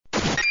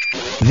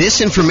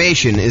This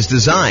information is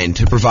designed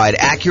to provide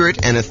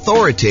accurate and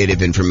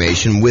authoritative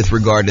information with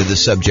regard to the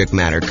subject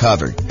matter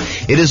covered.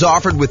 It is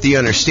offered with the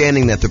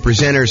understanding that the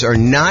presenters are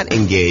not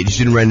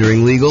engaged in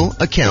rendering legal,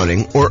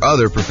 accounting, or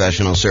other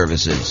professional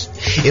services.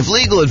 If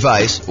legal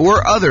advice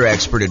or other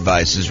expert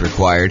advice is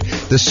required,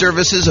 the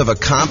services of a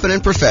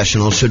competent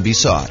professional should be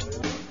sought.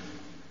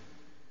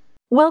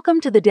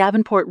 Welcome to the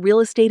Davenport Real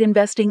Estate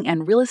Investing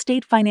and Real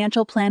Estate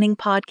Financial Planning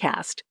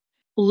Podcast.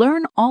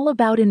 Learn all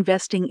about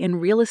investing in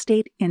real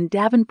estate in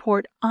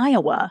Davenport,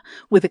 Iowa,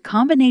 with a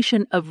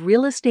combination of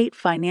real estate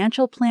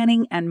financial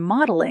planning and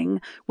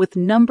modeling with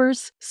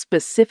numbers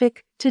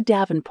specific to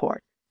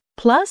Davenport.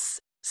 Plus,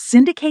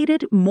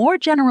 syndicated, more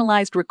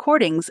generalized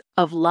recordings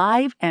of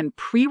live and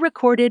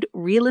pre-recorded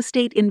real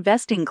estate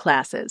investing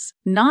classes,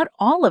 not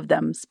all of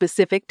them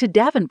specific to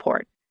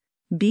Davenport.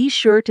 Be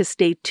sure to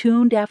stay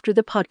tuned after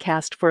the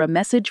podcast for a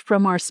message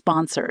from our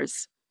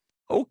sponsors.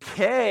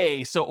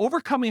 Okay, so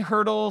overcoming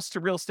hurdles to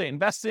real estate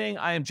investing.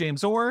 I am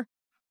James Orr.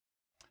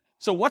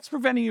 So what's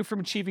preventing you from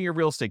achieving your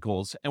real estate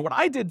goals? And what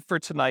I did for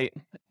tonight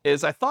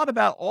is I thought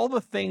about all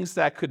the things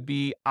that could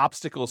be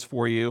obstacles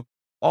for you,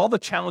 all the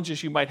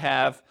challenges you might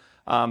have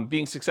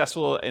being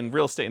successful in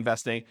real estate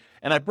investing,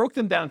 and I broke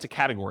them down into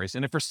categories.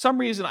 And if for some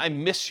reason I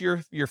miss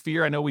your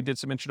fear, I know we did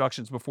some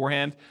introductions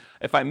beforehand.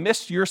 If I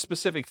missed your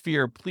specific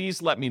fear,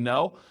 please let me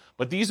know.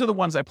 But these are the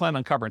ones I plan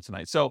on covering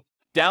tonight. So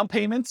down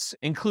payments,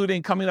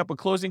 including coming up with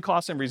closing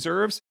costs and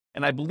reserves.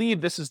 And I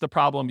believe this is the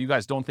problem you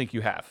guys don't think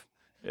you have.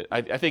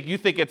 I think you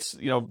think it's,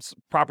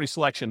 property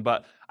selection,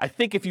 but I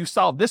think if you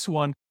solve this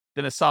one,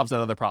 then it solves that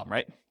other problem,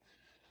 right?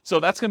 So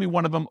that's going to be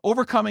one of them.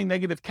 Overcoming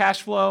negative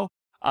cash flow,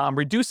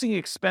 reducing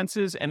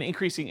expenses, and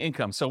increasing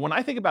income. So when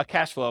I think about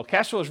cash flow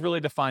is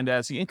really defined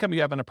as the income you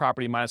have on a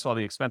property minus all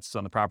the expenses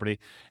on the property.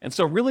 And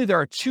so really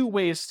there are two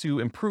ways to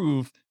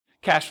improve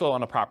cash flow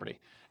on a property.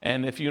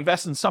 And if you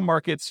invest in some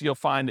markets, you'll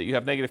find that you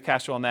have negative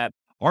cash flow on that.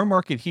 Our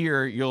market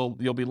here, you'll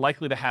be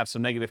likely to have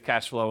some negative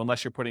cash flow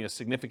unless you're putting a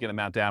significant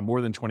amount down, more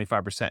than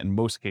 25% in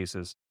most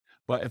cases.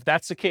 But if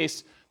that's the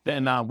case,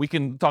 then we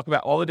can talk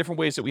about all the different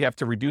ways that we have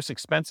to reduce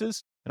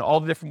expenses and all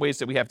the different ways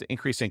that we have to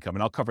increase income.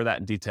 And I'll cover that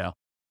in detail.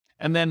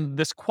 And then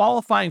this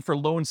qualifying for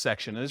loan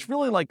section, and there's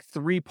really like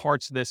three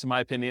parts to this, in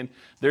my opinion.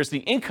 There's the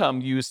income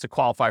used to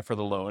qualify for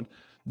the loan.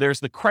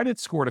 There's the credit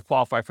score to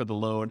qualify for the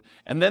loan.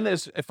 And then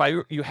there's,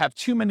 you have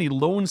too many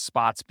loan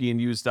spots being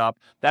used up,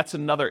 that's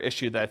another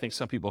issue that I think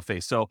some people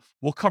face. So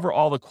we'll cover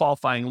all the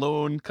qualifying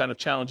loan kind of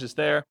challenges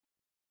there.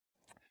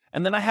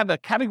 And then I have a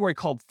category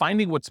called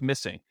finding what's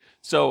missing.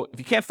 So if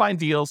you can't find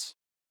deals,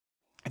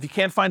 if you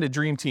can't find a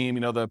dream team,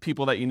 the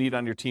people that you need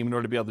on your team in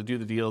order to be able to do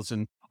the deals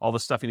and all the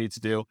stuff you need to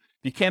do,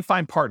 if you can't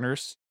find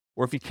partners,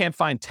 or if you can't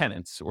find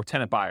tenants or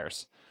tenant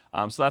buyers.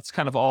 So that's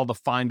kind of all the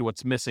find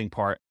what's missing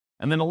part.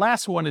 And then the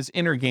last one is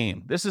inner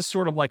game. This is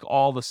sort of like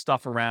all the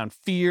stuff around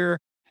fear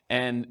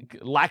and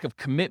lack of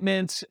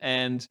commitment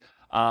and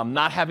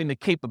not having the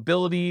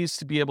capabilities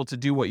to be able to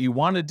do what you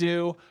want to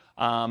do,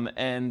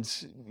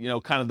 and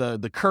kind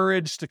of the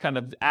courage to kind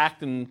of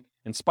act in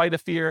spite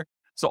of fear.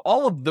 So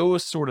all of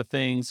those sort of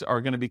things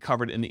are going to be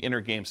covered in the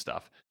inner game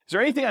stuff. Is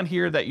there anything on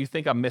here that you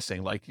think I'm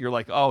missing? Like you're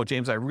like, oh,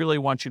 James, I really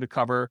want you to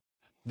cover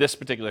this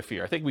particular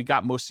fear. I think we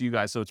got most of you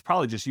guys, so it's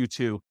probably just you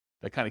two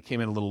that kind of came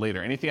in a little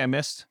later. Anything I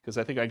missed? Because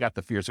I think I got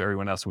the fears of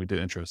everyone else when we did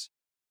intros.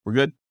 We're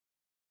good?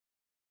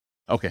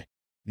 Okay.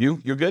 You're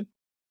good?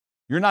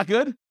 You're not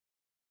good?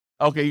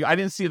 Okay, I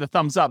didn't see the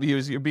thumbs up.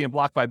 You're being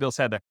blocked by Bill's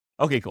head there.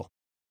 Okay, cool.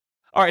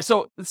 All right,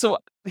 so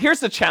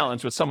here's the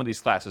challenge with some of these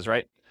classes,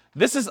 right?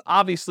 This is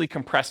obviously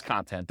compressed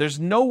content. There's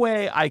no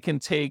way I can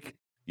take,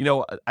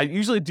 I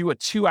usually do a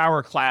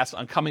 2-hour class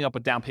on coming up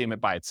with down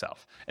payment by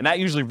itself. And that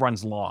usually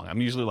runs long.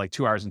 I'm usually like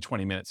 2 hours and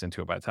 20 minutes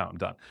into it by the time I'm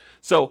done.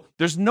 So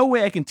there's no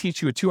way I can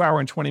teach you a 2-hour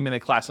and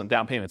 20-minute class on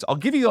down payments. I'll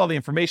give you all the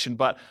information,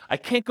 but I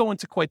can't go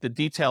into quite the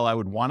detail I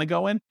would want to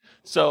go in.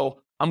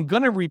 So I'm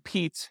going to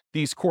repeat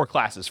these core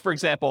classes. For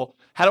example,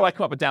 how do I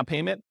come up with down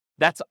payment?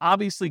 That's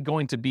obviously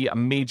going to be a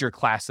major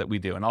class that we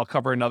do. And I'll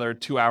cover another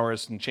 2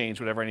 hours and change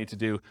whatever I need to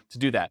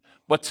do that.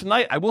 But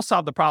tonight I will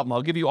solve the problem.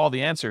 I'll give you all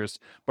the answers,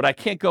 but I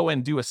can't go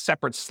and do a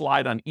separate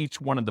slide on each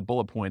one of the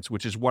bullet points,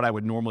 which is what I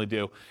would normally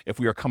do if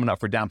we were coming up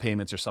for down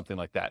payments or something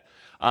like that.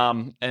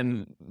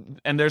 And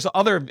there's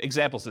other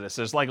examples of this.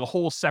 There's like a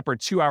whole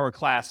separate 2-hour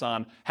class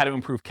on how to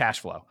improve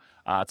cash flow.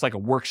 It's like a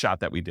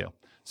workshop that we do.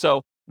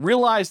 So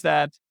realize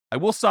that I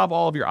will solve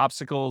all of your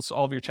obstacles,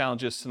 all of your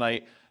challenges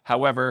tonight.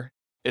 However,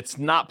 it's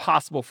not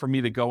possible for me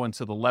to go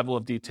into the level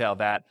of detail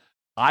that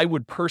I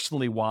would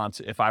personally want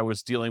if I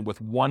was dealing with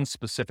one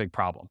specific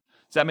problem.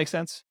 Does that make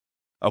sense?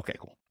 Okay,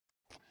 cool.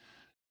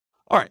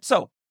 All right,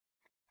 so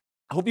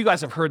I hope you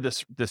guys have heard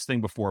this thing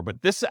before,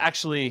 but this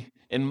actually,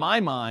 in my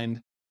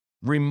mind,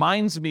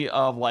 reminds me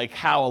of like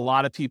how a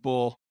lot of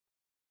people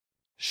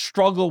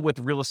struggle with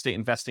real estate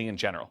investing in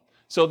general.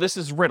 So this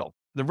is riddle.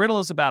 The riddle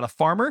is about a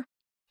farmer,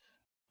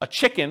 a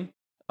chicken,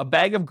 a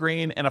bag of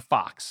grain, and a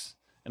fox.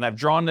 And I've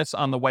drawn this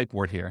on the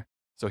whiteboard here.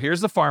 So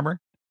here's the farmer,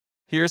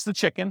 here's the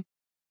chicken,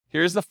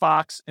 here's the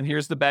fox, and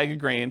here's the bag of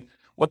grain.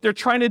 What they're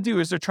trying to do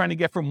is they're trying to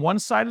get from one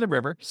side of the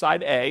river,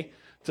 side A,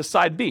 to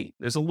side B.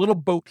 There's a little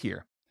boat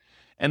here.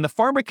 And the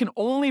farmer can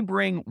only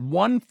bring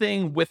one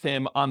thing with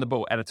him on the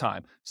boat at a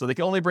time. So they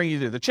can only bring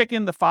either the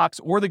chicken, the fox,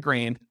 or the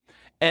grain.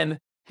 And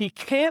he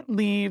can't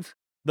leave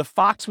the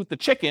fox with the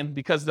chicken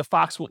because the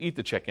fox will eat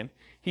the chicken.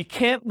 He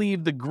can't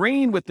leave the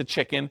grain with the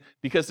chicken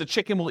because the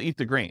chicken will eat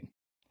the grain.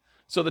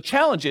 So the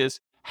challenge is,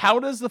 how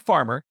does the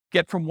farmer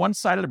get from one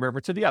side of the river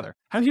to the other?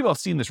 How many people have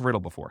seen this riddle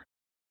before?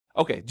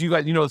 Okay, do you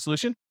guys, know the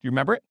solution? Do you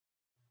remember it?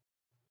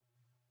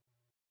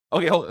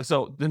 Okay,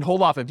 then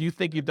hold off if you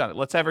think you've done it.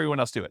 Let's have everyone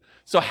else do it.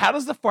 So how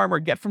does the farmer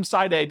get from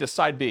side A to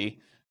side B,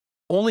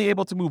 only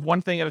able to move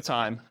one thing at a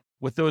time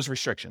with those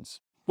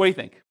restrictions? What do you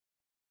think?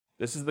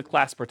 This is the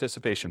class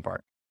participation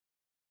part.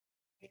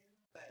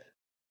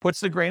 Puts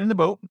the grain in the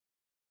boat.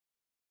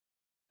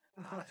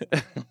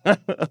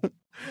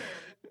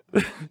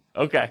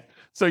 Okay,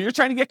 so you're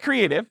trying to get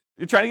creative.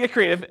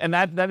 And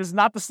that is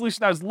not the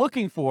solution I was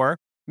looking for.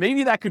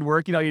 Maybe that could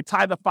work. You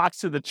tie the fox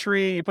to the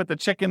tree, you put the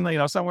chicken,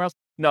 somewhere else.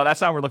 No,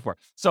 that's not what we're looking for.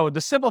 So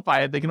to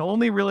simplify it, they can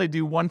only really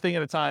do one thing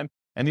at a time,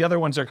 and the other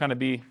ones are they're going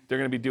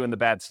to be doing the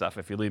bad stuff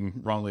if you leave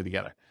them wrongly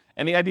together.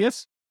 Any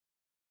ideas?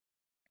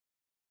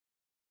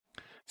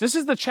 This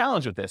is the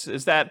challenge with this,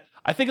 is that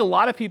I think a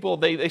lot of people,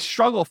 they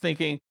struggle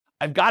thinking,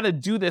 I've got to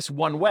do this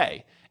one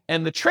way.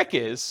 And the trick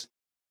is,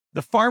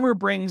 the farmer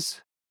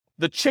brings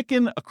the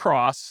chicken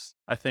across,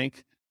 I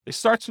think. It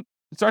starts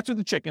with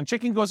the chicken.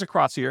 Chicken goes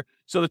across here.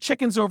 So the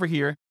chicken's over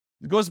here,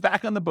 goes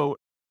back on the boat,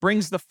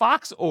 brings the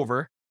fox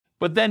over,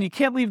 but then you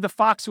can't leave the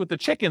fox with the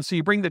chicken, so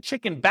you bring the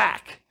chicken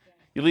back.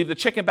 You leave the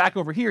chicken back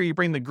over here, you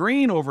bring the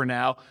grain over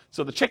now,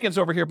 so the chicken's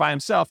over here by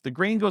himself. The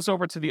grain goes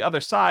over to the other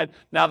side.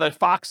 Now the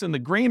fox and the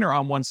grain are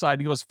on one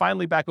side. He goes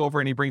finally back over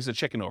and he brings the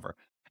chicken over.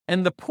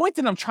 And the point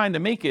that I'm trying to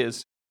make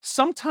is,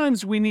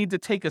 sometimes we need to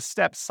take a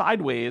step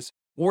sideways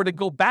or to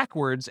go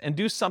backwards and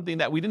do something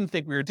that we didn't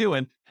think we were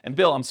doing. And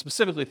Bill, I'm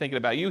specifically thinking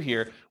about you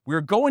here.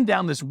 We're going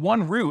down this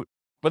one route,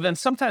 but then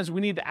sometimes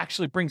we need to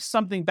actually bring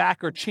something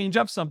back or change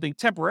up something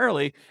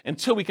temporarily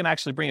until we can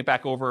actually bring it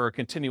back over or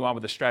continue on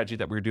with the strategy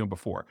that we were doing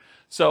before.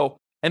 So,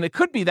 and it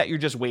could be that you're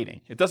just waiting.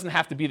 It doesn't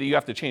have to be that you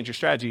have to change your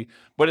strategy,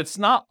 but it's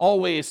not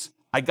always,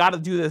 I got to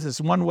do this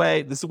one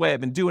way. This is the way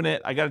I've been doing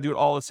it. I got to do it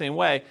all the same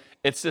way.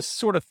 It's this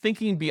sort of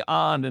thinking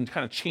beyond and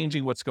kind of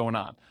changing what's going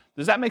on.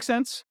 Does that make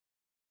sense?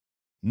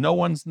 No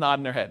one's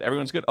nodding their head.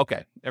 Everyone's good?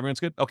 Okay.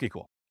 Everyone's good? Okay,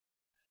 cool.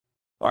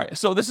 All right.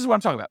 So this is what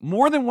I'm talking about.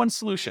 More than one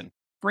solution.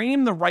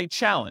 Frame the right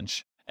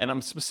challenge. And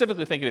I'm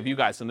specifically thinking of you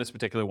guys in this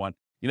particular one.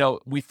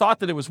 We thought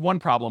that it was one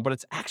problem, but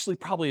it's actually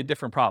probably a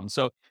different problem.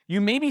 So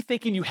you may be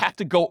thinking you have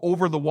to go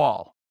over the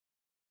wall.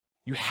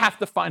 You have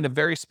to find a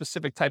very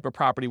specific type of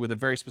property with a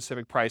very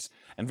specific price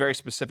and very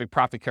specific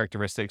profit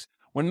characteristics,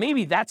 when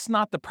maybe that's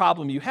not the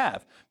problem you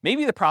have.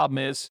 Maybe the problem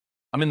is,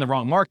 I'm in the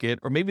wrong market,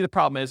 or maybe the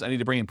problem is I need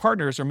to bring in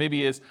partners, or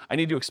maybe is I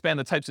need to expand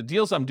the types of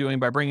deals I'm doing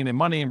by bringing in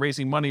money and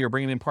raising money or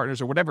bringing in partners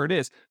or whatever it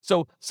is.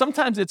 So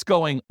sometimes it's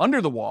going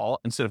under the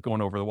wall instead of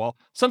going over the wall.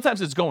 Sometimes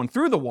it's going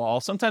through the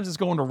wall. Sometimes it's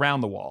going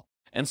around the wall.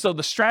 And so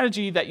the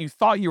strategy that you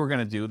thought you were going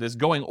to do, this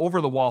going over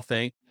the wall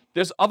thing,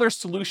 there's other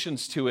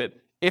solutions to it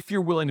if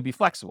you're willing to be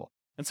flexible.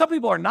 And some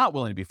people are not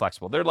willing to be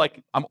flexible. They're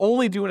like, I'm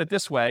only doing it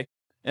this way.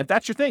 And if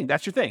that's your thing,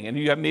 that's your thing. And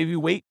maybe you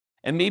wait,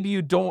 and maybe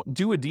you don't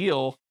do a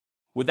deal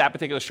with that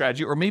particular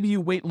strategy, or maybe you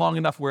wait long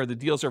enough where the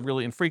deals are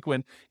really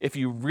infrequent if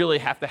you really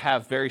have to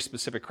have very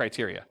specific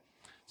criteria.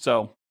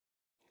 So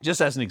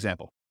just as an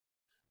example.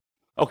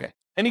 Okay,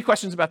 any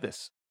questions about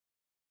this?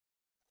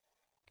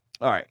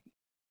 All right.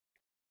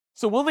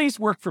 So will these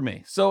work for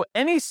me? So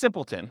any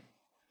simpleton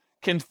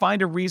can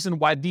find a reason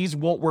why these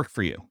won't work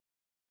for you.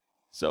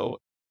 So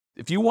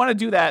if you want to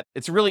do that,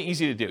 it's really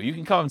easy to do. You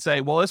can come and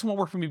say, well, this won't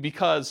work for me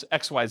because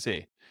X, Y,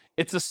 Z.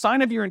 It's a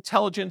sign of your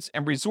intelligence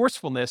and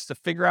resourcefulness to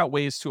figure out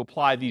ways to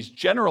apply these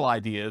general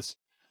ideas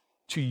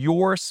to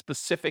your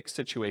specific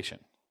situation.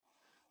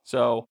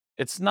 So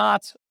it's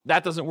not,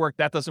 that doesn't work,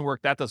 that doesn't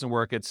work, that doesn't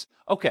work. It's,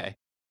 okay,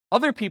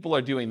 other people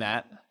are doing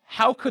that.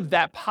 How could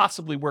that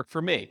possibly work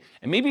for me?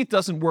 And maybe it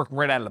doesn't work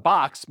right out of the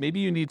box. Maybe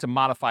you need to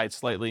modify it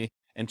slightly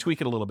and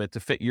tweak it a little bit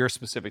to fit your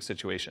specific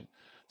situation.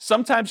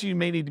 Sometimes you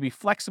may need to be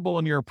flexible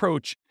in your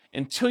approach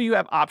until you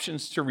have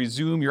options to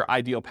resume your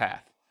ideal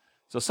path.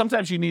 So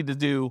sometimes you need to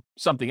do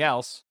something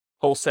else,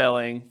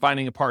 wholesaling,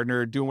 finding a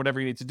partner, doing whatever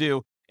you need to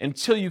do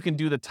until you can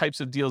do the types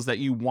of deals that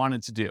you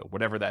wanted to do,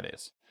 whatever that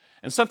is.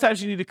 And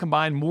sometimes you need to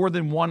combine more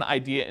than one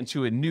idea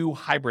into a new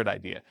hybrid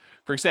idea.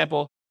 For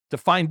example, to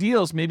find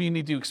deals, maybe you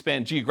need to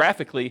expand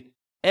geographically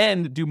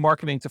and do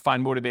marketing to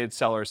find motivated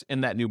sellers in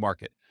that new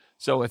market.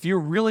 So if you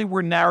really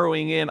were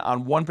narrowing in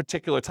on one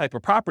particular type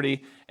of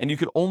property and you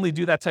could only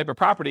do that type of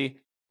property,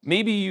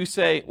 maybe you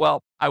say,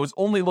 well, I was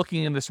only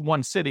looking in this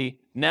one city.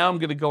 Now I'm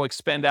going to go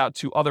expand out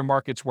to other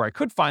markets where I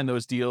could find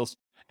those deals.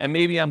 And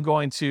maybe I'm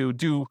going to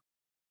do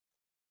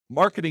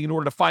marketing in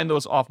order to find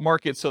those off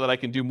market so that I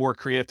can do more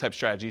creative type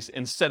strategies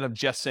instead of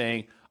just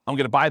saying, I'm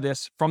going to buy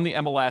this from the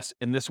MLS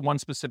in this one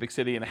specific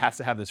city and it has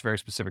to have this very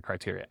specific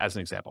criteria, as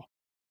an example.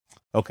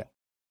 Okay.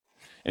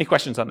 Any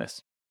questions on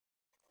this?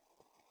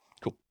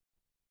 Cool.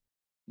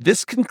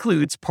 This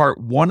concludes part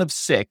 1 of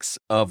 6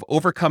 of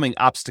Overcoming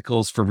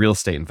Obstacles for Real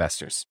Estate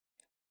Investors.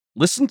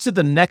 Listen to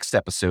the next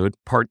episode,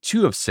 part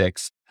 2 of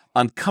 6,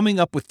 on coming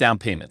up with down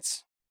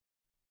payments.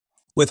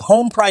 With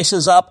home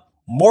prices up,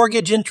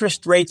 mortgage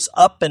interest rates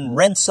up, and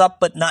rents up,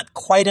 but not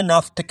quite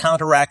enough to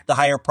counteract the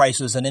higher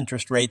prices and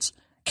interest rates,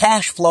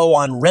 cash flow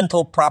on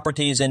rental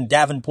properties in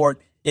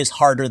Davenport is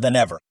harder than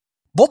ever.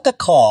 Book a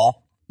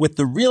call with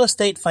the Real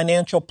Estate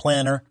Financial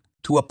Planner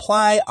to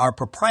apply our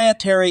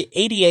proprietary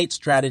 88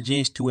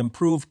 strategies to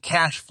improve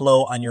cash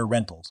flow on your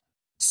rentals.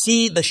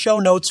 See the show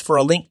notes for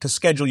a link to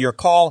schedule your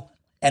call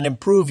and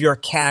improve your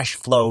cash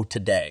flow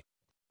today.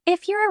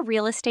 If you're a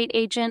real estate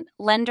agent,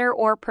 lender,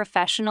 or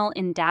professional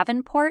in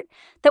Davenport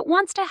that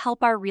wants to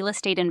help our real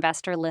estate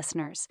investor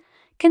listeners,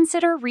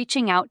 consider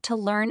reaching out to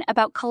learn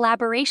about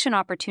collaboration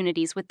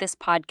opportunities with this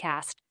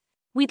podcast.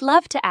 We'd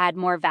love to add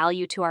more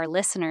value to our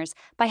listeners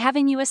by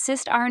having you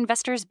assist our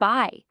investors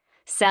buy,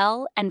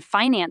 sell, and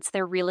finance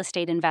their real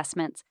estate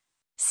investments.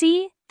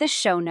 See the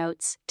show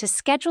notes to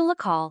schedule a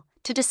call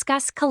to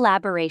discuss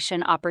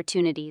collaboration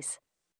opportunities.